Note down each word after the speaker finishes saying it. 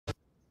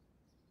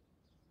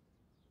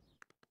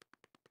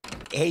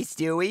Hey,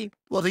 Stewie.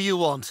 What do you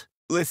want?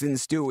 Listen,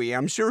 Stewie,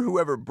 I'm sure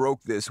whoever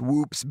broke this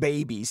Whoops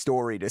baby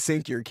story to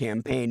sink your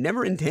campaign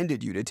never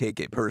intended you to take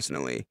it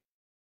personally.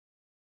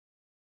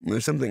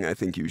 There's something I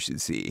think you should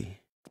see.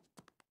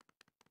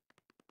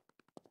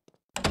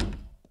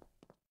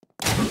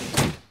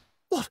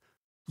 What?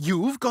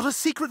 You've got a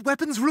secret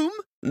weapons room?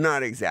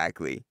 Not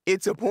exactly.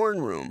 It's a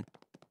porn room.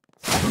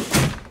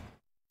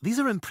 These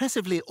are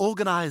impressively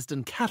organized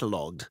and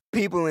cataloged.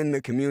 People in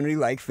the community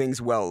like things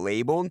well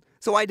labeled,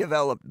 so I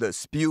developed the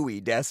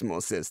Spewy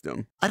decimal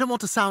system. I don't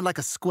want to sound like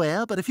a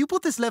square, but if you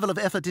put this level of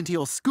effort into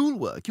your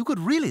schoolwork, you could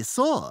really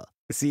soar.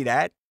 See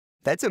that?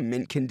 That's a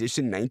mint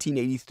condition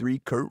 1983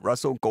 Kurt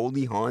Russell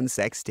Goldie Hawn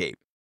sex tape.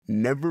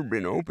 Never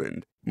been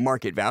opened.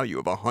 Market value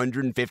of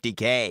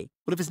 $150K.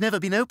 Well, if it's never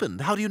been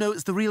opened, how do you know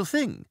it's the real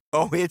thing?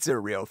 Oh, it's a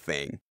real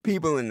thing.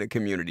 People in the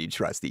community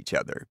trust each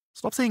other.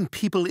 Stop saying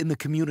people in the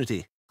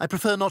community. I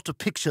prefer not to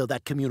picture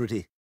that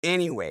community.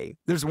 Anyway,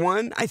 there's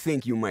one I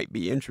think you might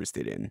be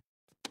interested in.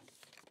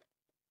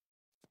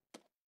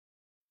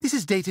 This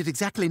is dated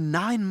exactly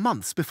 9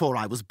 months before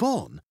I was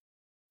born.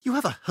 You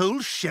have a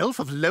whole shelf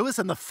of Lois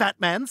and the Fat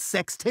Man's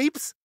sex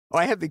tapes?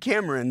 I have the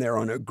camera in there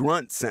on a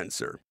grunt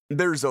sensor.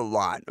 There's a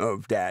lot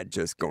of Dad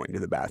just going to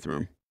the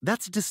bathroom.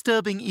 That's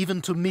disturbing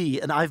even to me,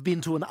 and I've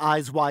been to an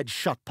Eyes Wide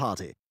Shut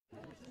party.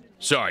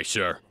 Sorry,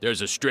 sir.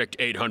 There's a strict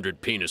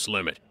 800 penis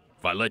limit.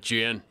 If I let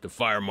you in, the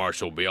fire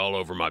marshal will be all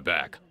over my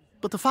back.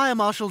 But the fire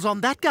marshal's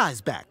on that guy's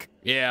back.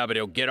 Yeah, but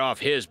he'll get off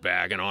his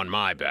back and on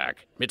my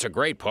back. It's a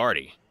great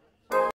party.